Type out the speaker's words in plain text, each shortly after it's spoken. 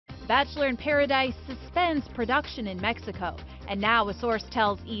Bachelor in Paradise suspends production in Mexico. And now a source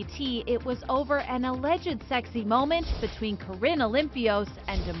tells ET it was over an alleged sexy moment between Corinne Olympios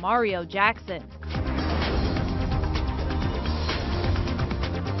and DeMario Jackson.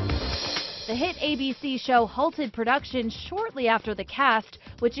 The hit ABC show halted production shortly after the cast,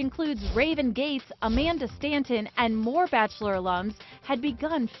 which includes Raven Gates, Amanda Stanton, and more Bachelor alums, had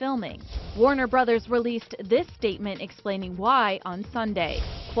begun filming. Warner Brothers released this statement explaining why on Sunday.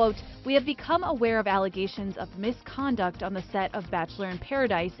 Quote, "We have become aware of allegations of misconduct on the set of Bachelor in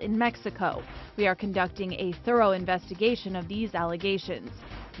Paradise in Mexico. We are conducting a thorough investigation of these allegations.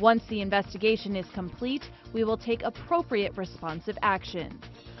 Once the investigation is complete, we will take appropriate responsive action."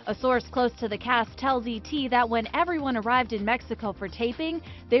 A source close to the cast tells ET that when everyone arrived in Mexico for taping,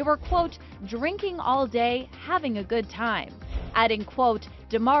 they were, quote, "drinking all day, having a good time." Adding, quote,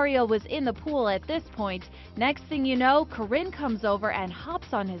 "DeMario was in the pool at this point. Next thing you know, Corinne comes over and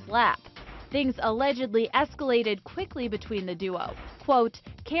hops on his lap." Things allegedly escalated quickly between the duo. Quote,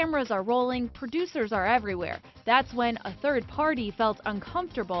 "Cameras are rolling, producers are everywhere. That's when a third party felt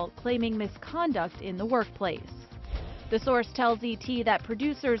uncomfortable claiming misconduct in the workplace." The source tells ET that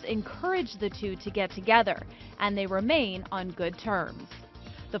producers encouraged the two to get together, and they remain on good terms.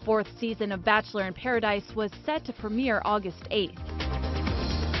 The fourth season of Bachelor in Paradise was set to premiere August 8th.